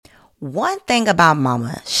One thing about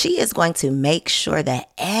mama, she is going to make sure that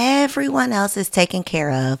everyone else is taken care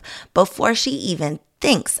of before she even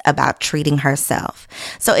thinks about treating herself.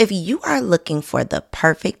 So if you are looking for the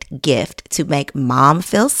perfect gift to make mom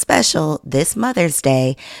feel special this Mother's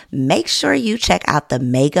Day, make sure you check out the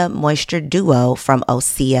Mega Moisture Duo from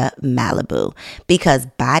Osea Malibu, because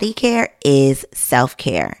body care is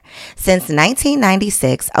self-care. Since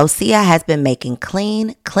 1996, Osea has been making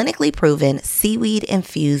clean, clinically proven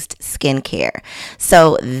seaweed-infused skincare.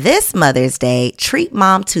 So this Mother's Day, treat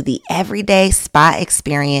mom to the everyday spa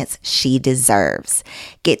experience she deserves.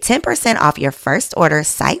 Get 10% off your first order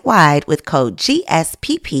site-wide with code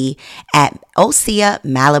GSPP at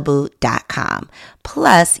OseaMalibu.com.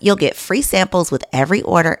 Plus, you'll get free samples with every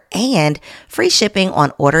order and free shipping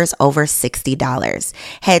on orders over $60.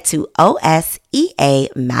 Head to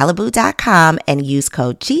OSEAMalibu.com and use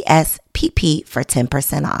code GSPP for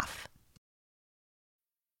 10% off.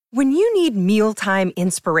 When you need mealtime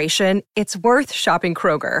inspiration, it's worth shopping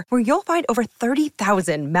Kroger, where you'll find over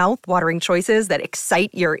 30,000 mouth-watering choices that excite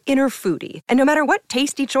your inner foodie. And no matter what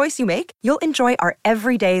tasty choice you make, you'll enjoy our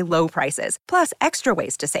everyday low prices, plus extra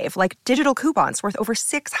ways to save, like digital coupons worth over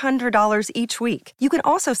 $600 each week. You can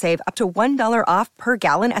also save up to $1 off per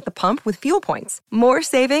gallon at the pump with fuel points. More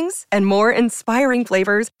savings and more inspiring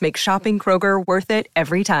flavors make shopping Kroger worth it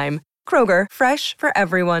every time. Kroger, fresh for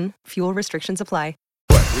everyone. Fuel restrictions apply.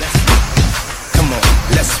 Come on,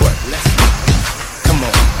 let's work. Come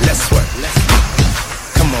on, let's work.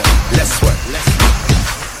 Come on, let's work.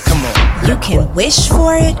 Come on. You can wish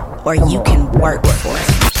for it or you can work for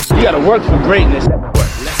it. You gotta work for greatness.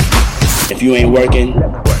 If you ain't working,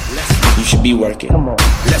 you should be working. Come on,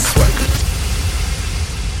 let's work.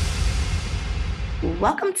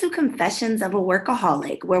 Welcome to Confessions of a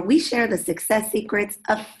Workaholic, where we share the success secrets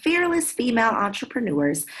of fearless female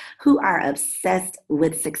entrepreneurs who are obsessed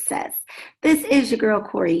with success. This is your girl,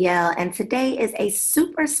 Coriel, and today is a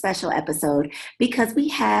super special episode because we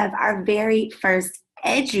have our very first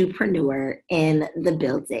edupreneur in the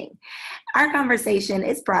building. Our conversation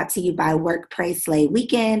is brought to you by Work Pray Slay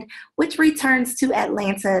Weekend, which returns to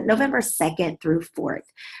Atlanta November 2nd through 4th.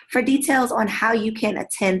 For details on how you can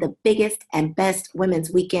attend the biggest and best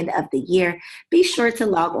women's weekend of the year, be sure to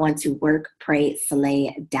log on to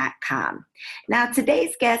workprayslay.com. Now,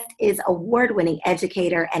 today's guest is award-winning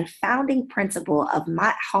educator and founding principal of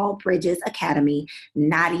Mott Hall Bridges Academy,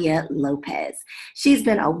 Nadia Lopez. She's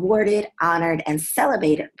been awarded, honored, and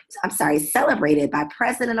celebrated by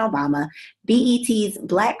President Obama, BET's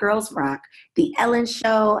Black Girls Rock, The Ellen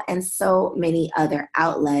Show, and so many other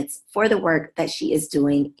outlets for the work that she is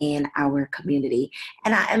doing in our community.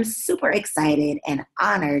 And I am super excited and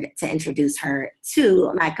honored to introduce her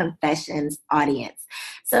to my Confessions audience.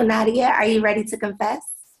 So Nadia, are you ready to confess?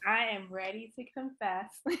 I am ready to confess.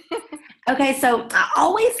 Okay, so I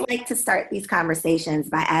always like to start these conversations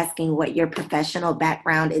by asking what your professional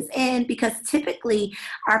background is in, because typically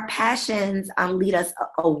our passions lead us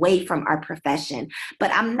away from our profession. But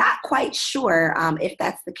I'm not quite sure if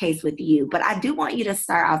that's the case with you. But I do want you to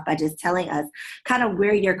start off by just telling us kind of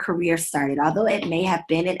where your career started. Although it may have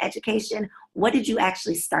been in education, what did you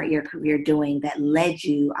actually start your career doing that led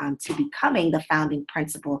you to becoming the founding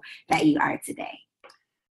principal that you are today?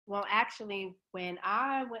 Well, actually, when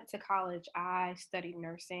I went to college, I studied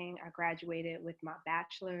nursing. I graduated with my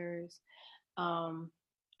bachelor's.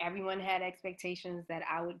 Everyone had expectations that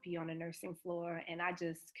I would be on a nursing floor, and I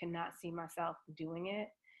just could not see myself doing it.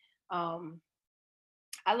 I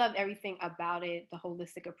love everything about it, the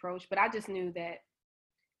holistic approach, but I just knew that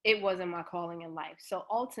it wasn't my calling in life. So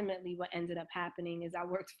ultimately, what ended up happening is I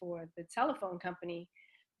worked for the telephone company,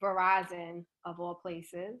 Verizon, of all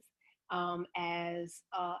places, as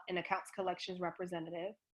an accounts collections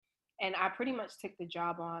representative. And I pretty much took the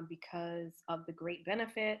job on because of the great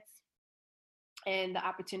benefits and the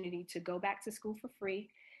opportunity to go back to school for free,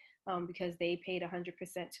 because they paid 100%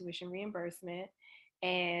 tuition reimbursement.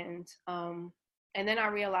 And then I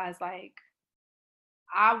realized, like,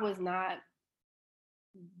 I was not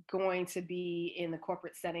going to be in the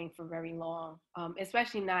corporate setting for very long,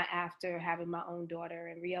 especially not after having my own daughter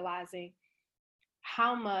and realizing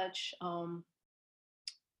how much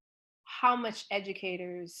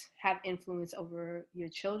educators have influence over your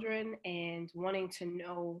children, and wanting to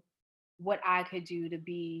know what I could do to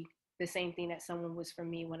be the same thing that someone was for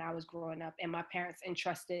me when I was growing up. And my parents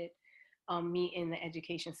entrusted me in the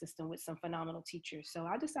education system with some phenomenal teachers. So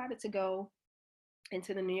I decided to go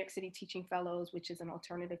into the New York City Teaching Fellows, which is an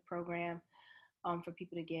alternative program for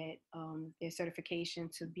people to get their certification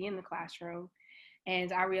to be in the classroom.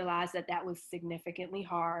 And I realized that that was significantly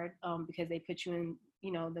hard, because they put you in,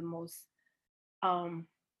 the most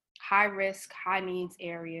high risk, high needs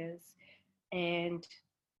areas. And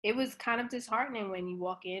it was kind of disheartening when you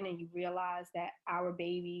walk in and you realize that our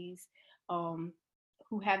babies,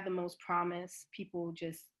 who have the most promise, people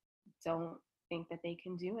just don't think that they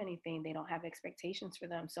can do anything. They don't have expectations for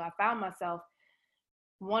them. So I found myself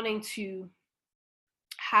wanting to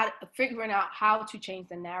figuring out how to change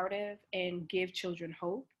the narrative and give children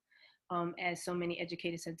hope, as so many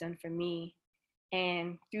educators have done for me.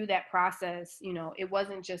 And through that process, it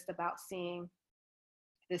wasn't just about seeing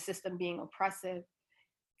the system being oppressive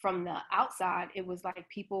from the outside. It was like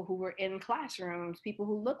people who were in classrooms, people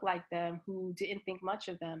who looked like them, who didn't think much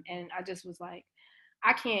of them. And I just was like,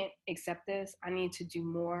 I can't accept this. I need to do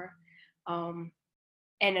more. And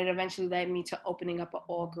it eventually led me to opening up an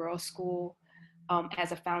all-girls school,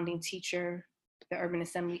 as a founding teacher, the Urban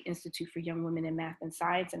Assembly Institute for Young Women in Math and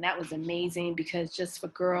Science. And that was amazing because just for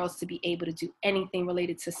girls to be able to do anything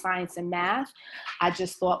related to science and math, I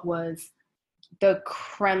just thought was the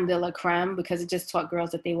creme de la creme, because it just taught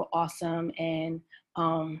girls that they were awesome and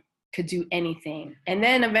could do anything. And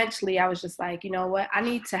then eventually I was just like, you know what, I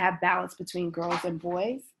need to have balance between girls and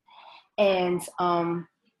boys. And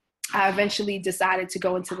I eventually decided to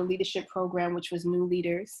go into the leadership program, which was New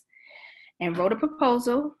Leaders, and wrote a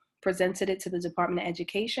proposal, presented it to the Department of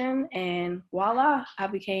Education, and voila, I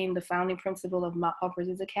became the founding principal of Mount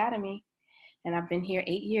Harper's Academy. And I've been here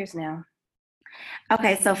 8 years now.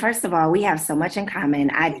 Okay, so first of all, we have so much in common.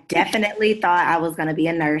 I definitely thought I was going to be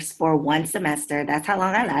a nurse for one semester. That's how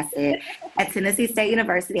long I lasted. At Tennessee State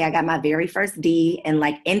University, I got my very first D in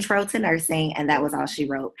intro to nursing, and that was all she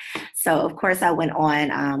wrote. So of course I went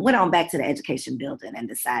on back to the education building and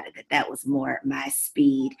decided that was more my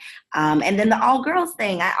speed. And then the all girls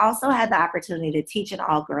thing, I also had the opportunity to teach an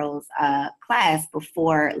all girls class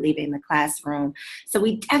before leaving the classroom. So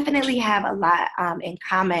we definitely have a lot in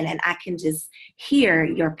common, and I can just hear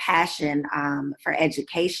your passion for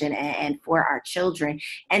education and for our children,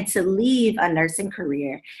 and to leave a nursing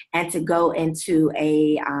career and to go into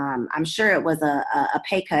I'm sure it was a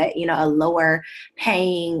pay cut, a lower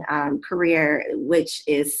paying career, which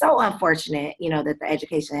is so unfortunate, that the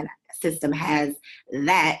education system has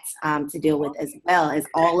that to deal with, as well as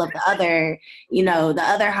all of the other, the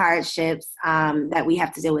other hardships that we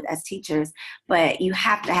have to deal with as teachers. But you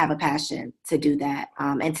have to have a passion to do that,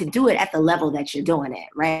 and to do it at the level that you're doing it,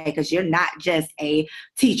 right? Because you're not just a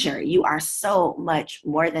teacher. You are so much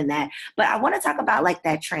more than that. But I want to talk about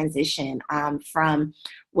that transition from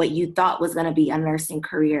what you thought was going to be a nursing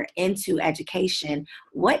career into education.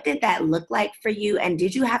 What did that look like for you? And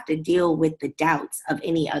did you have to deal with the doubts of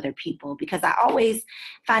any other people? Because I always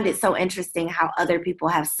find it so interesting how other people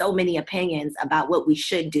have so many opinions about what we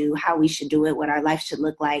should do, how we should do it, what our life should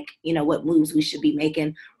look like, what moves we should be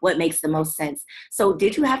making, what makes the most sense. So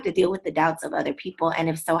did you have to deal with the doubts of other people? And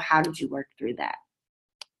if so, how did you work through that?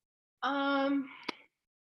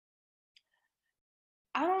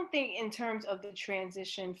 I don't think in terms of the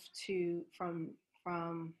transition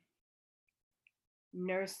from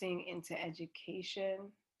nursing into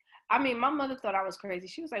education. I mean, my mother thought I was crazy.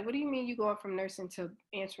 She was like, "What do you mean you going from nursing to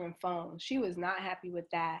answering phones?" She was not happy with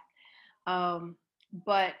that.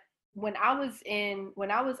 But when I was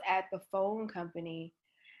at the phone company,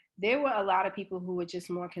 there were a lot of people who were just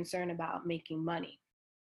more concerned about making money,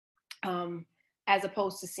 as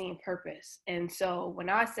opposed to seeing purpose. And so when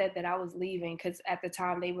I said that I was leaving, because at the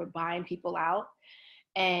time they were buying people out,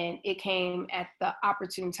 and it came at the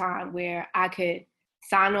opportune time where I could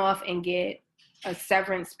sign off and get a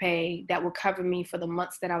severance pay that would cover me for the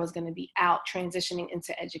months that I was going to be out transitioning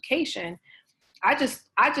into education, I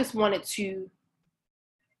just wanted to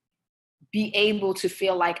be able to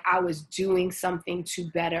feel like I was doing something to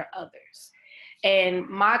better others. And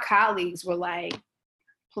my colleagues were like,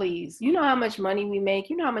 "Please, you know how much money we make,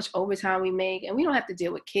 you know how much overtime we make, and we don't have to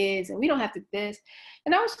deal with kids, and we don't have to this."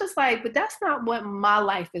 And I was just like, but that's not what my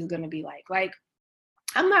life is going to be like.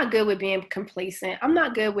 I'm not good with being complacent. I'm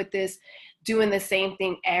not good with this doing the same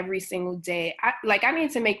thing every single day. I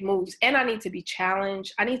need to make moves, and I need to be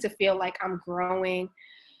challenged. I need to feel like I'm growing.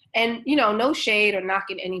 And, no shade or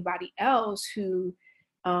knocking anybody else who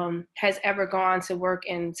has ever gone to work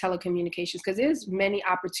in telecommunications, because there's many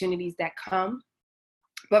opportunities that come.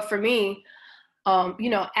 But for me,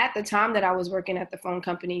 at the time that I was working at the phone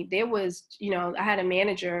company, there was, I had a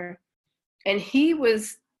manager, and he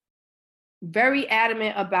was very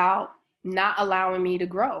adamant about not allowing me to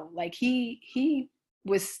grow. He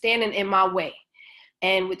was standing in my way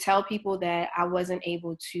and would tell people that I wasn't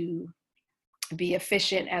able to be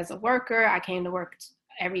efficient as a worker. I came to work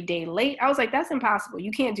every day late. I was like, that's impossible.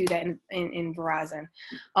 You can't do that in Verizon.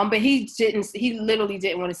 But he literally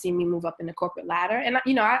didn't want to see me move up in the corporate ladder. And,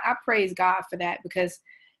 I praise God for that, because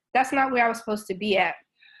that's not where I was supposed to be at.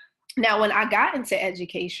 Now, when I got into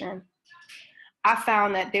education, I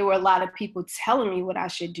found that there were a lot of people telling me what I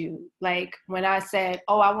should do. Like when I said,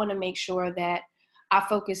 I want to make sure that I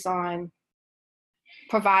focus on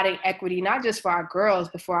providing equity, not just for our girls,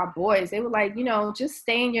 but for our boys. They were like, just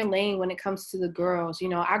stay in your lane when it comes to the girls.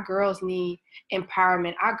 Our girls need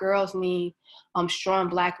empowerment. Our girls need strong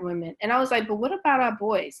Black women. And I was like, but what about our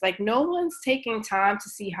boys? Like, no one's taking time to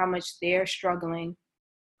see how much they're struggling.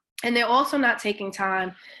 And they're also not taking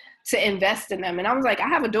time to invest in them. And I was like, I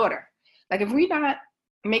have a daughter. Like, if we're not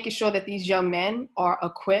making sure that these young men are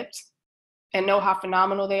equipped and know how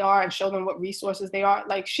phenomenal they are and show them what resources they are,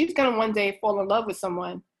 like, she's going to one day fall in love with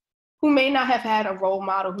someone who may not have had a role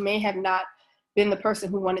model, who may have not been the person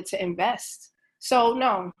who wanted to invest. So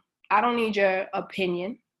no, I don't need your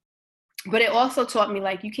opinion. But it also taught me,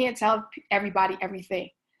 like, you can't tell everybody everything.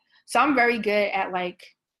 So I'm very good at, like,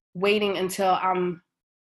 waiting until I'm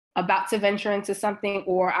about to venture into something,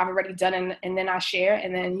 or I've already done it, and then I share.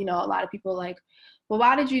 And then, a lot of people are like, well,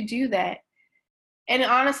 why did you do that? And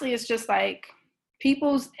honestly, it's just like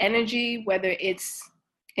people's energy, whether it's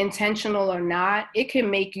intentional or not, it can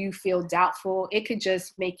make you feel doubtful. It could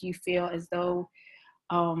just make you feel as though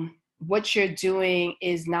what you're doing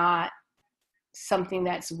is not something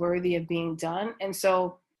that's worthy of being done. And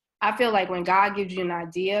so I feel like when God gives you an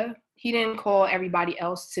idea, he didn't call everybody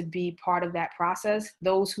else to be part of that process.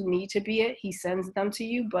 Those who need to be it, he sends them to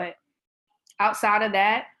you. But outside of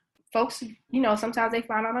that, folks, sometimes they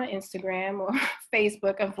find out on Instagram or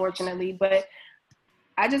Facebook, unfortunately. But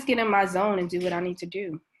I just get in my zone and do what I need to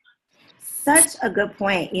do. Such a good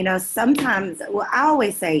point. Sometimes, I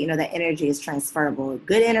always say, that energy is transferable,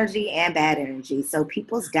 good energy and bad energy. So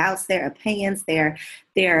people's doubts, their opinions, their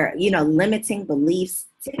limiting beliefs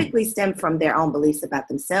typically stem from their own beliefs about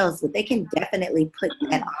themselves, but they can definitely put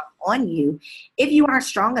that on you if you aren't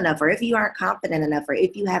strong enough, or if you aren't confident enough, or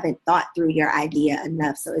if you haven't thought through your idea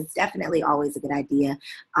enough. So it's definitely always a good idea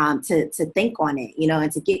to think on it,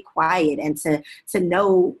 and to get quiet and to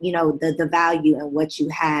know, the value in what you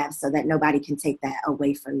have, so that nobody can take that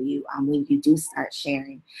away from you when you do start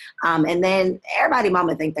sharing. And then everybody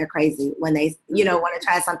mama think they're crazy when they, want to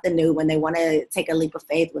try something new, when they want to take a leap of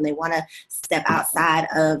faith, when they want to step outside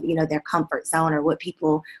of, their comfort zone, or what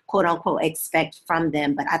people quote unquote expect from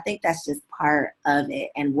them. But I think that's just part of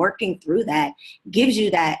it. And working through that gives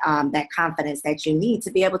you that confidence that you need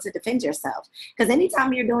to be able to defend yourself. Because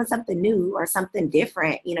anytime you're doing something new or something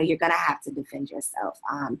different, you're going to have to defend yourself.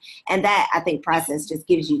 And that, I think, process just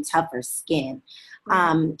gives you tougher skin.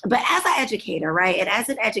 But as an educator, right, and as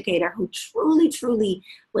an educator who truly, truly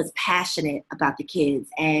was passionate about the kids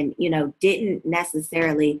and, didn't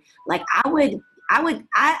necessarily, like,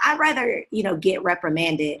 I'd rather, get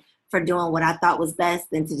reprimanded for doing what I thought was best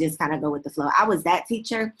than to just kind of go with the flow. I was that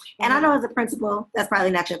teacher. And I know as a principal, that's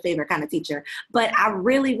probably not your favorite kind of teacher, but I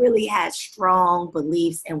really, really had strong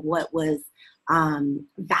beliefs in what was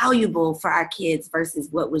valuable for our kids versus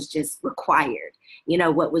what was just required,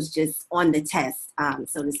 what was just on the test,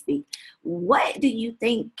 so to speak. What do you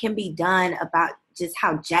think can be done about just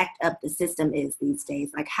how jacked up the system is these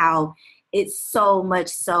days? Like how it's so much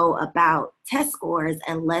so about test scores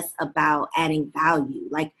and less about adding value.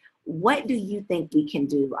 Like, what do you think we can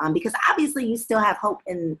do? Because obviously you still have hope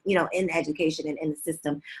in, in education and in the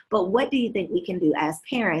system, but what do you think we can do as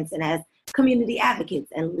parents and as community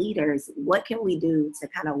advocates and leaders? What can we do to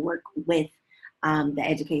kind of work with the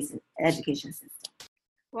education system?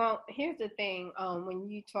 Well, here's the thing. When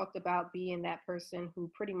you talked about being that person who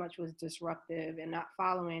pretty much was disruptive and not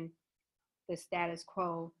following the status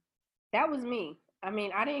quo, that was me. I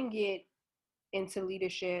mean, I didn't get into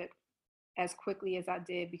leadership as quickly as I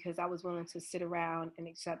did because I was willing to sit around and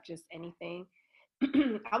accept just anything.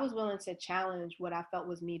 I was willing to challenge what I felt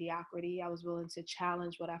was mediocrity. I was willing to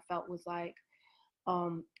challenge what I felt was like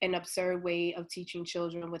an absurd way of teaching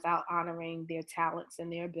children without honoring their talents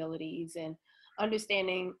and their abilities and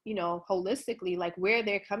understanding, holistically, like where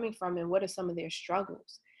they're coming from and what are some of their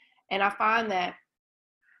struggles. And I find that,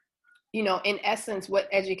 in essence, what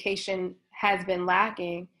education has been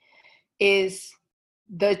lacking is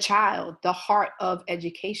the child, the heart of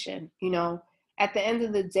education. At the end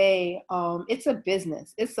of the day, it's a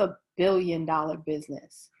business. It's $1 billion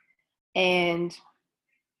business. And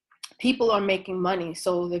people are making money.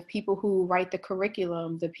 So the people who write the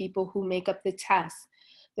curriculum, the people who make up the tests,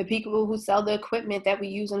 the people who sell the equipment that we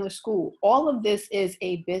use in the school, all of this is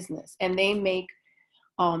a business. And they make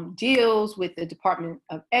deals with the Department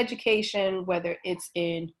of Education, whether it's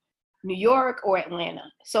in New York or Atlanta.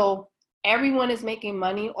 So everyone is making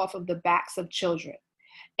money off of the backs of children.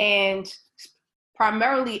 And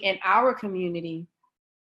primarily in our communities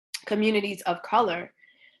of color,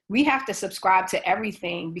 we have to subscribe to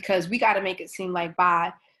everything because we got to make it seem like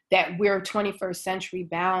that we're 21st century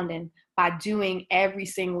bound, and by doing every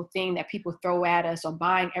single thing that people throw at us or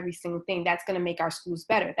buying every single thing, that's going to make our schools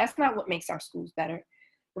better. That's not what makes our schools better.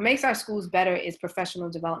 What makes our schools better is professional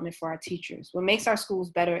development for our teachers. What makes our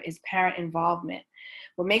schools better is parent involvement.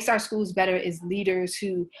 What makes our schools better is leaders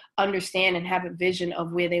who understand and have a vision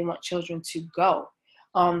of where they want children to go.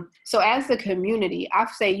 So as the community, I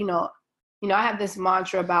say, I have this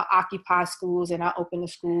mantra about occupy schools, and I open a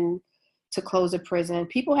school to close a prison.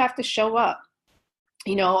 People have to show up.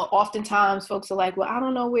 Oftentimes folks are like, well, I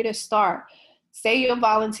don't know where to start. Say you'll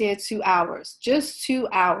volunteer 2 hours, just 2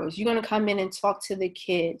 hours. You're going to come in and talk to the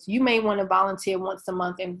kids. You may want to volunteer once a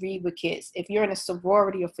month and read with kids. If you're in a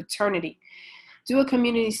sorority or fraternity, do a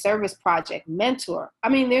community service project, mentor. I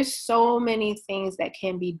mean, there's so many things that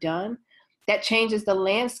can be done that changes the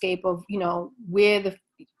landscape of, where the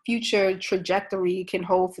future trajectory can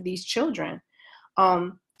hold for these children.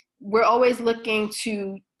 We're always looking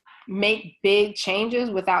to make big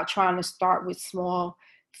changes without trying to start with small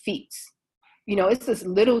feats. It's just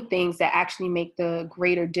little things that actually make the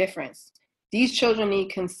greater difference. These children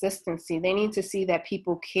need consistency. They need to see that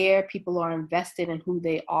people care, people are invested in who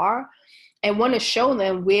they are, and want to show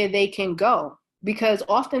them where they can go. Because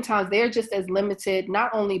oftentimes they're just as limited,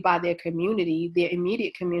 not only by their community, their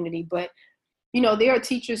immediate community, but, there are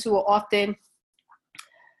teachers who are often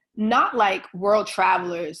not like world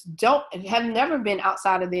travelers, have never been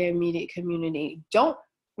outside of their immediate community, don't,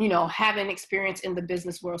 have an experience in the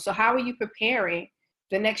business world. So how are you preparing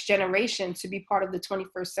the next generation to be part of the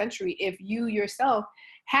 21st century if you yourself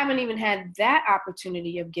haven't even had that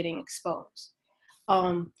opportunity of getting exposed?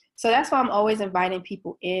 So that's why I'm always inviting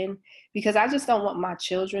people in, because I just don't want my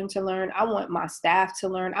children to learn. I want my staff to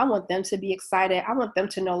learn. I want them to be excited. I want them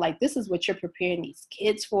to know, like, this is what you're preparing these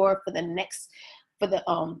kids for this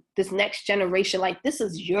next generation. Like, this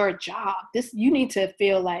is your job. You need to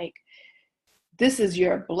feel like this is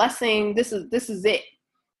your blessing. This is it.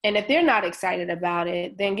 And if they're not excited about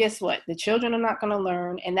it, then guess what? The children are not going to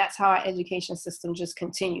learn. And that's how our education system just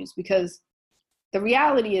continues, because the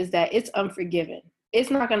reality is that it's unforgiving. It's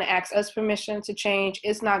not going to ask us permission to change.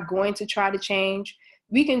 It's not going to try to change.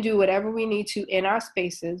 We can do whatever we need to in our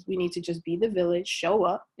spaces. We need to just be the village, show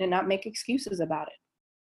up, and not make excuses about it.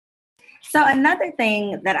 So another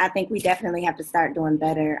thing that I think we definitely have to start doing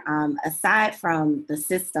better, aside from the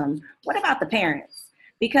system, what about the parents?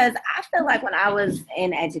 Because I feel like when I was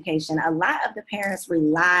in education, a lot of the parents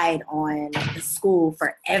relied on the school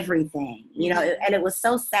for everything, and it was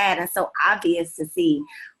so sad and so obvious to see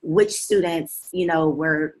which students,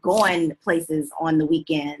 were going places on the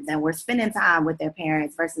weekends and were spending time with their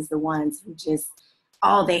parents versus the ones who just,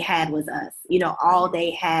 all they had was us, all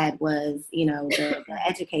they had was, the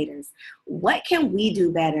educators. What can we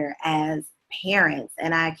do better as parents?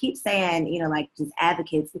 And I keep saying, just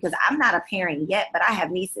advocates, because I'm not a parent yet, but I have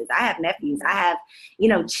nieces, I have nephews, I have,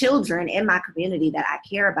 children in my community that I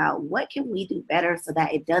care about. What can we do better so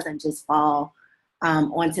that it doesn't just fall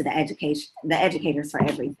onto the educators for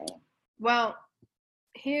everything? Well,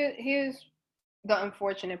 here's the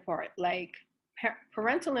unfortunate part. Like,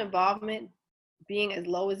 parental involvement, being as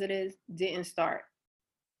low as it is, didn't start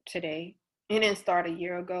today. It didn't start a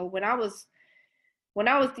year ago. When I was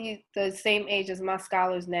the same age as my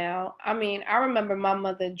scholars now, I remember my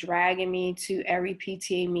mother dragging me to every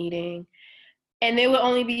PTA meeting, and there would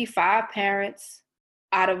only be 5 parents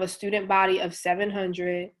out of a student body of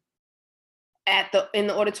 700 in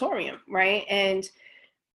the auditorium, right? And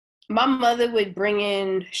my mother would bring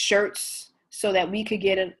in shirts so that we could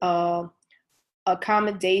get an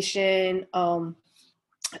accommodation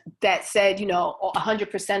that said,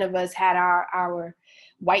 100% of us had our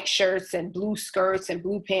white shirts and blue skirts and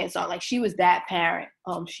blue pants on. Like, she was that parent.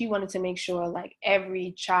 She wanted to make sure like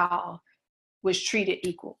every child was treated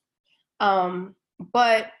equal.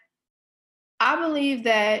 But I believe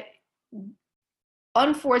that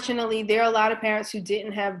unfortunately there are a lot of parents who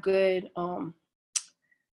didn't have good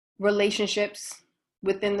relationships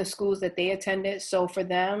within the schools that they attended. So for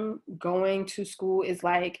them, going to school is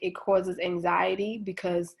like, it causes anxiety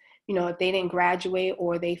because, if they didn't graduate,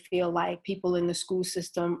 or they feel like people in the school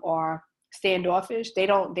system are standoffish, they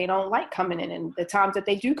don't like coming in. And the times that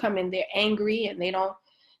they do come in, they're angry and they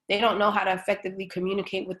don't know how to effectively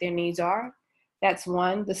communicate what their needs are. That's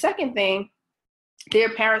one. The second thing, there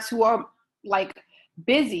are parents who are like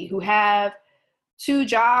busy, who have 2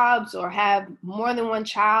 jobs or have more than 1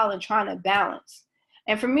 child and trying to balance.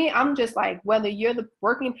 And for me, I'm just like, whether you're the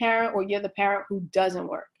working parent or you're the parent who doesn't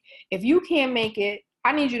work, if you can't make it,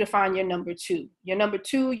 I need you to find your number 2, your number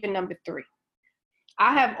 3.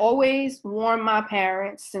 I have always warned my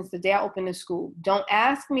parents since the day I opened the school, don't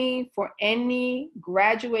ask me for any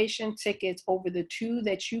graduation tickets over the 2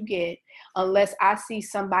 that you get unless I see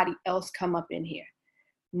somebody else come up in here.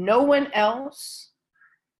 No one else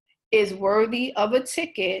is worthy of a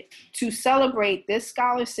ticket to celebrate this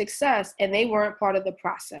scholar's success, and they weren't part of the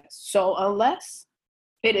process. So unless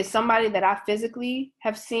it is somebody that I physically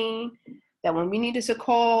have seen, that when we needed to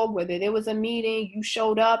call, whether there was a meeting, you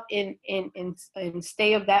showed up in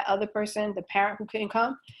stay of that other person, the parent who couldn't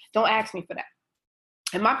come, don't ask me for that.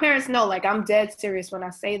 And my parents know, like, I'm dead serious when I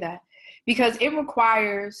say that, because it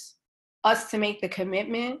requires us to make the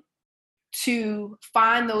commitment to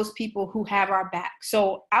find those people who have our back.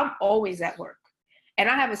 So I'm always at work, and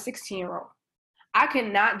I have a 16-year-old. I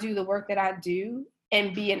cannot do the work that I do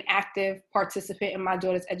and be an active participant in my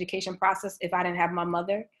daughter's education process if I didn't have my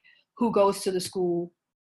mother, who goes to the school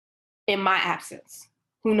in my absence,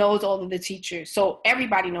 who knows all of the teachers. So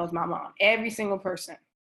everybody knows my mom, every single person.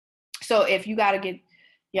 So if you got to get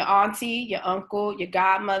your auntie, your uncle, your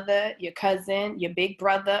godmother, your cousin, your big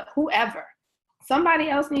brother, whoever, somebody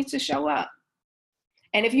else needs to show up.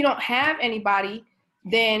 And if you don't have anybody,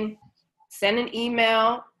 then send an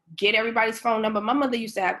email, get everybody's phone number. My mother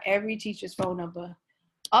used to have every teacher's phone number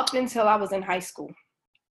up until I was in high school.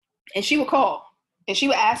 And she would call. And she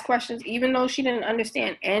would ask questions, even though she didn't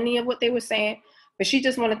understand any of what they were saying. But she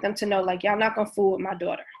just wanted them to know, like, y'all not going to fool with my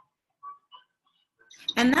daughter.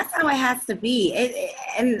 And that's how it has to be.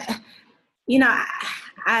 And, you know,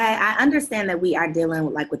 I understand that we are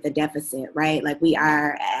dealing with the deficit, right? Like, we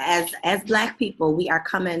are, as Black people, we are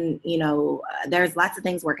coming, there's lots of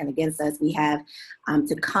things working against us. We have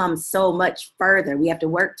to come so much further. We have to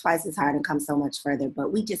work twice as hard and come so much further.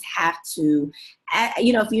 But we just have to,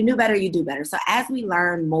 if you knew better, you do better. So as we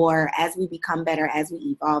learn more, as we become better, as we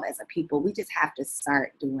evolve as a people, we just have to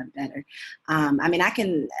start doing better.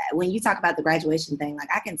 When you talk about the graduation thing, like,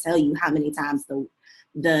 I can tell you how many times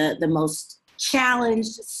the most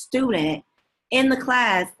challenged student in the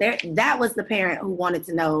class, that was the parent who wanted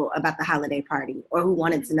to know about the holiday party or who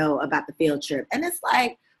wanted to know about the field trip. And it's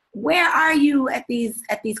like, where are you at these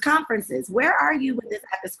conferences? Where are you with this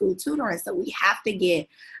after school tutoring? So we have to get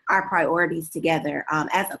our priorities together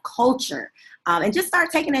as a culture and just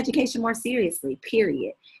start taking education more seriously,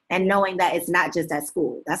 period. And knowing that it's not just at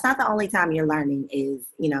school. That's not the only time you're learning is,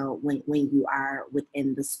 when you are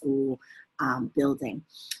within the school building.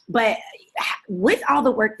 But with all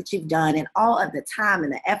the work that you've done and all of the time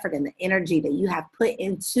and the effort and the energy that you have put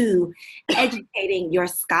into educating your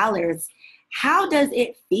scholars, how does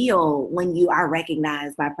it feel when you are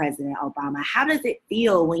recognized by President Obama? How does it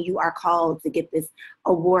feel when you are called to get this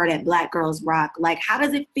award at Black Girls Rock? Like, how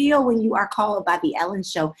does it feel when you are called by the Ellen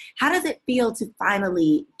Show? How does it feel to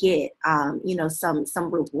finally get, some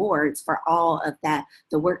rewards for all of that,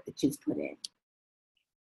 the work that you've put in?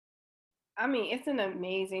 I mean, it's an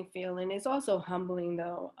amazing feeling. It's also humbling,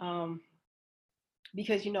 though,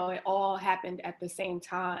 because, it all happened at the same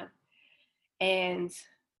time. And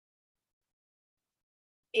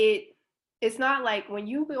it's not like when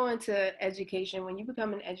you go into education, when you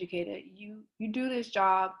become an educator, you do this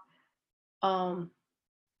job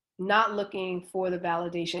not looking for the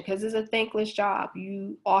validation, because it's a thankless job.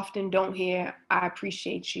 You often don't hear, I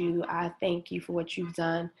appreciate you, I thank you for what you've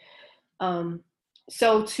done.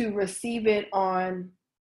 So to receive it on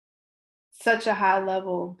such a high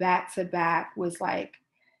level back to back was like,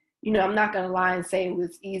 I'm not going to lie and say it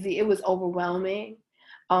was easy. It was overwhelming.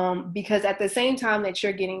 Because at the same time that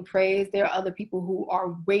you're getting praise, there are other people who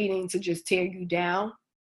are waiting to just tear you down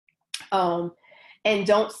and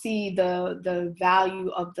don't see the value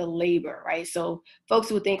of the labor, right? So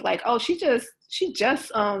folks would think like, oh, she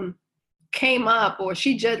just came up, or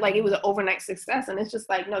she just, like, it was an overnight success. And it's just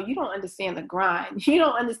like, no, you don't understand the grind. You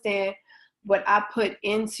don't understand what I put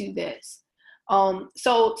into this.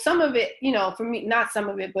 So some of it, for me, not some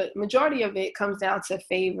of it, but majority of it comes down to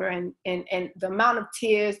favor and the amount of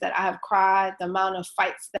tears that I have cried, the amount of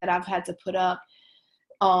fights that I've had to put up,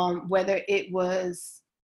 whether it was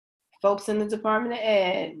folks in the Department of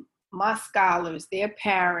Ed, my scholars, their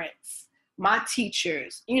parents, my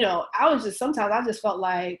teachers, sometimes I just felt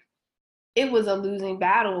like it was a losing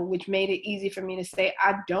battle, which made it easy for me to say,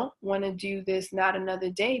 I don't want to do this not another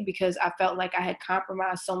day, because I felt like I had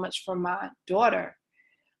compromised so much for my daughter.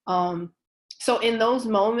 So in those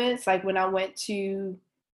moments, like when I went to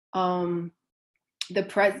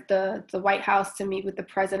the White House to meet with the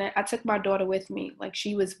president. I took my daughter with me. Like,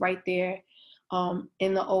 she was right there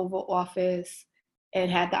in the Oval Office and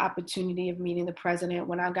had the opportunity of meeting the president.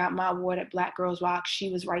 When I got my award at Black Girls Rock, she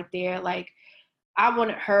was right there. Like, I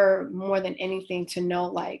wanted her more than anything to know,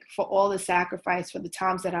 like, for all the sacrifice, for the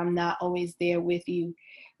times that I'm not always there with you,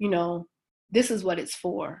 you know, this is what it's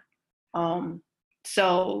for.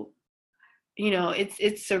 So, you know, it's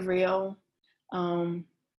surreal. And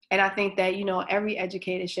I think that, you know, every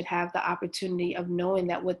educator should have the opportunity of knowing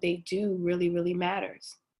that what they do really, really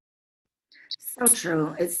matters. So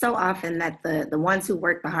true. It's so often that the ones who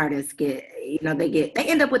work the hardest get, you know, they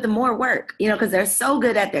end up with the more work, you know, because they're so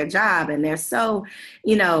good at their job and they're so,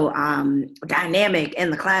 you know, dynamic in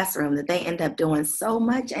the classroom that they end up doing so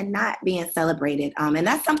much and not being celebrated. And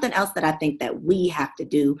that's something else that I think that we have to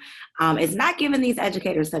do, is not giving these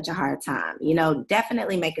educators such a hard time, you know,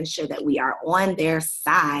 definitely making sure that we are on their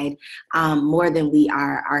side more than we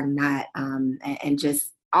are not, and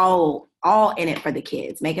just all in it for the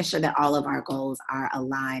kids, making sure that all of our goals are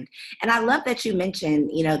aligned. And I love that you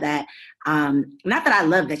mentioned, you know, that, not that I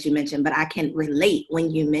love that you mentioned, but I can relate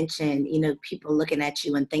when you mention, you know, people looking at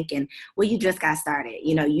you and thinking, well, you just got started,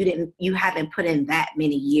 you know, you haven't put in that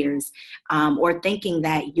many years, or thinking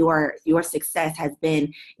that your success has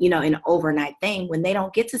been, you know, an overnight thing, when they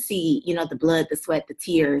don't get to see, you know, the blood, the sweat, the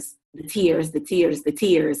tears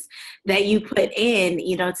that you put in,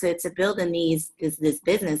 you know, to building this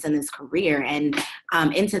business and this career and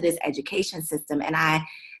into this education system. And I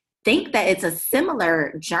think that it's a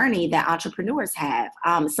similar journey that entrepreneurs have.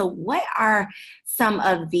 So what are some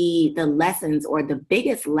of the lessons, or the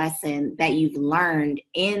biggest lesson that you've learned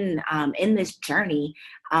in this journey,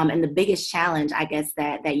 and the biggest challenge, I guess,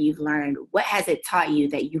 that you've learned? What has it taught you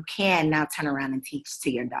that you can now turn around and teach to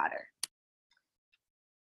your daughter?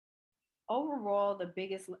 Overall, the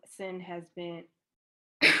biggest lesson has been,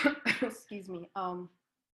 excuse me,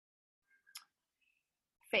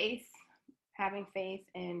 faith, having faith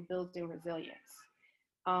and building resilience.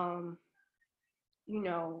 You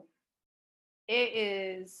know, it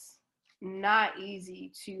is not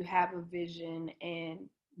easy to have a vision and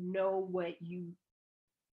know what you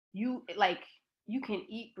like. You can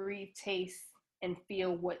eat, breathe, taste, and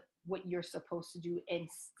feel what you're supposed to do and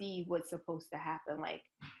see what's supposed to happen. Like,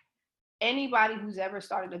 anybody who's ever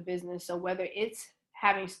started a business, so whether it's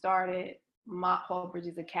having started Mott Hall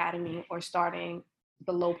Bridges Academy or starting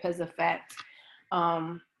the Lopez Effect,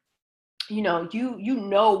 you know, you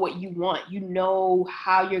know what you want, you know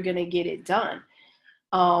how you're gonna get it done.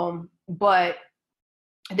 But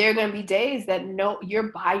there are gonna be days that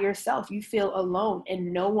you're by yourself, you feel alone,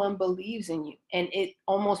 and no one believes in you, and it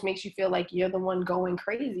almost makes you feel like you're the one going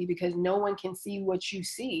crazy because no one can see what you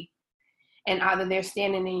see. And either they're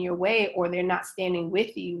standing in your way or they're not standing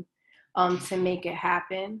with you to make it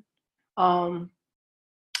happen.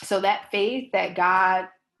 So that faith that God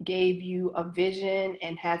gave you a vision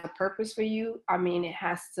and has a purpose for you, I mean,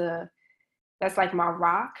 that's like my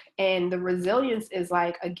rock. And the resilience is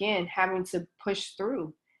like, again, having to push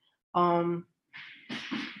through, and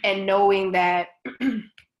knowing that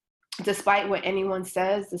despite what anyone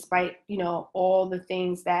says, despite, you know, all the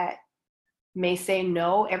things that may say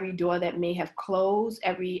no, every door that may have closed,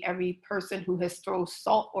 every person who has thrown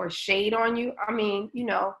salt or shade on you. I mean, you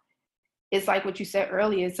know, it's like what you said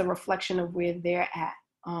earlier, it's a reflection of where they're at.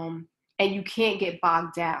 And you can't get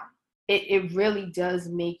bogged down. It really does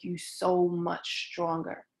make you so much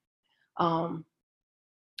stronger.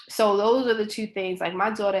 So those are the two things. Like, my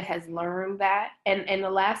daughter has learned that. And the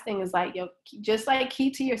last thing is like, just like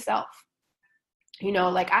keep to yourself. You know,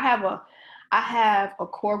 like I have a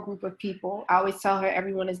core group of people. I always tell her,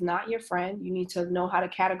 everyone is not your friend. You need to know how to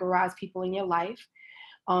categorize people in your life.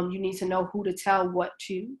 You need to know who to tell what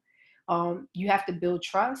to. You have to build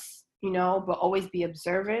trust, you know, but always be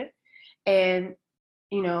observant, and,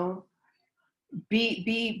 you know,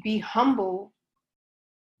 be humble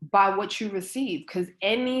by what you receive, because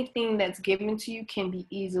anything that's given to you can be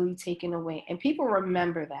easily taken away, and people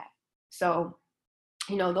remember that. So,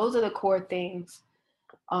 you know, those are the core things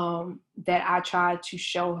that I try to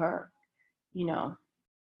show her, you know,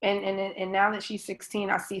 and now that she's 16,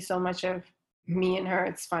 I see so much of me and her.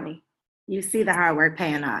 It's funny. You see the hard work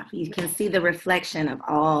paying off. You can see the reflection of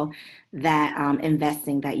all that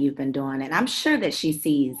investing that you've been doing. And I'm sure that she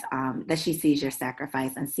sees your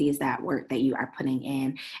sacrifice and sees that work that you are putting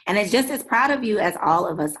in. And is just as proud of you as all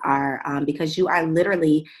of us are, because you are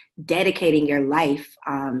literally dedicating your life,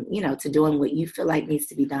 to doing what you feel like needs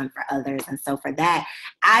to be done for others. And so for that,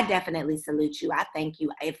 I definitely salute you. I thank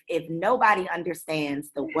you. If nobody understands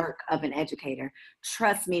the work of an educator,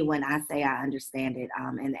 trust me when I say I understand it.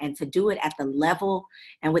 And to do it at the level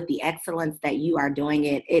and with the excellence that you are doing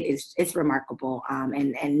it, it's remarkable.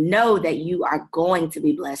 And know that you are going to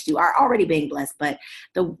be blessed. You are already being blessed, but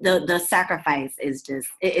the sacrifice is just,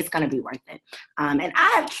 it's going to be worth it. And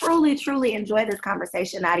I have truly, truly enjoyed this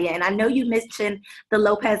conversation, Nadia. And I know you mentioned the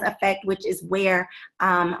Lopez Effect, which is where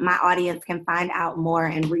my audience can find out more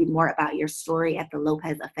and read more about your story at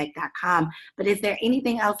thelopezeffect.com. But is there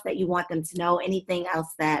anything else that you want them to know? Anything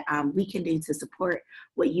else that we can do to support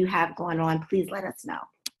what you have going on? Please let us know.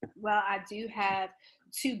 Well, I do have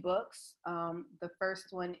 2 books. The first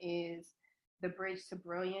one is The Bridge to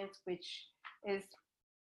Brilliance, which is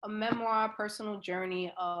a memoir, personal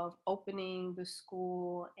journey of opening the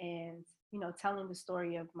school and, telling the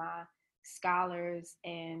story of my scholars,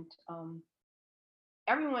 and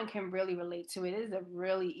everyone can really relate to it. It is a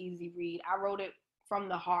really easy read. I wrote it from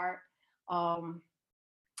the heart.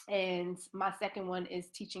 And my second one is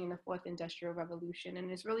Teaching in the Fourth Industrial Revolution. And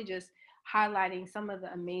it's really just highlighting some of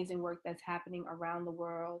the amazing work that's happening around the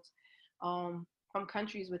world, from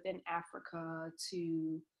countries within Africa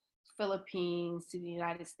to Philippines to the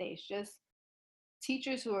United States. Just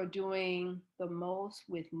teachers who are doing the most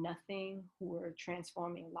with nothing, who are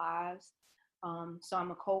transforming lives. So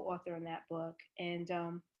I'm a co-author in that book. And,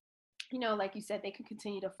 like you said, they can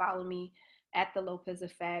continue to follow me at The Lopez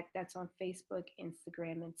Effect. That's on Facebook,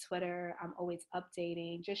 Instagram, and Twitter. I'm always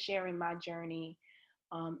updating, just sharing my journey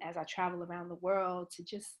as I travel around the world to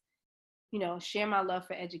just, share my love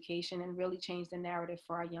for education and really change the narrative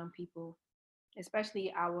for our young people,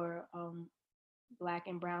 especially our Black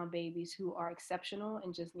and brown babies who are exceptional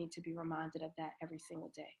and just need to be reminded of that every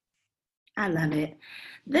single day. I love it.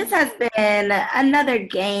 This has been another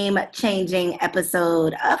game-changing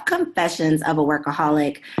episode of Confessions of a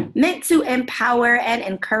Workaholic, meant to empower and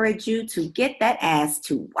encourage you to get that ass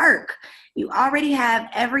to work. You already have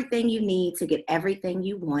everything you need to get everything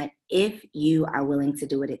you want if you are willing to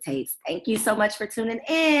do what it takes. Thank you so much for tuning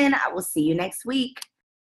in. I will see you next week.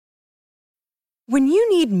 When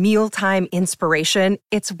you need mealtime inspiration,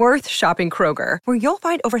 it's worth shopping Kroger, where you'll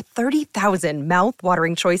find over 30,000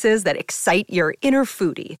 mouth-watering choices that excite your inner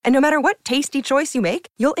foodie. And no matter what tasty choice you make,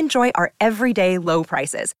 you'll enjoy our everyday low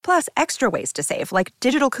prices, plus extra ways to save, like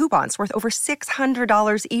digital coupons worth over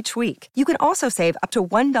 $600 each week. You can also save up to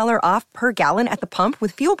 $1 off per gallon at the pump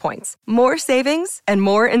with fuel points. More savings and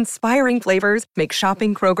more inspiring flavors make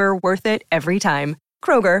shopping Kroger worth it every time.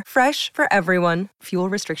 Kroger, fresh for everyone. Fuel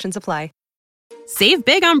restrictions apply. Save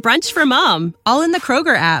big on brunch for mom, all in the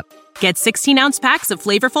Kroger app. Get 16-ounce packs of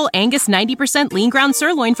flavorful Angus 90% lean ground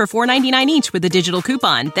sirloin for $4.99 each with a digital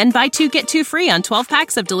coupon. Then buy 2, get 2 free on 12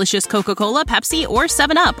 packs of delicious Coca-Cola, Pepsi, or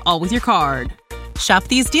 7-Up, all with your card. Shop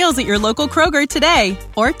these deals at your local Kroger today,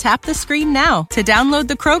 or tap the screen now to download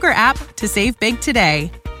the Kroger app to save big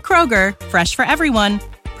today. Kroger, fresh for everyone.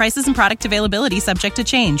 Prices and product availability subject to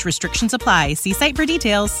change. Restrictions apply. See site for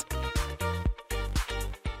details.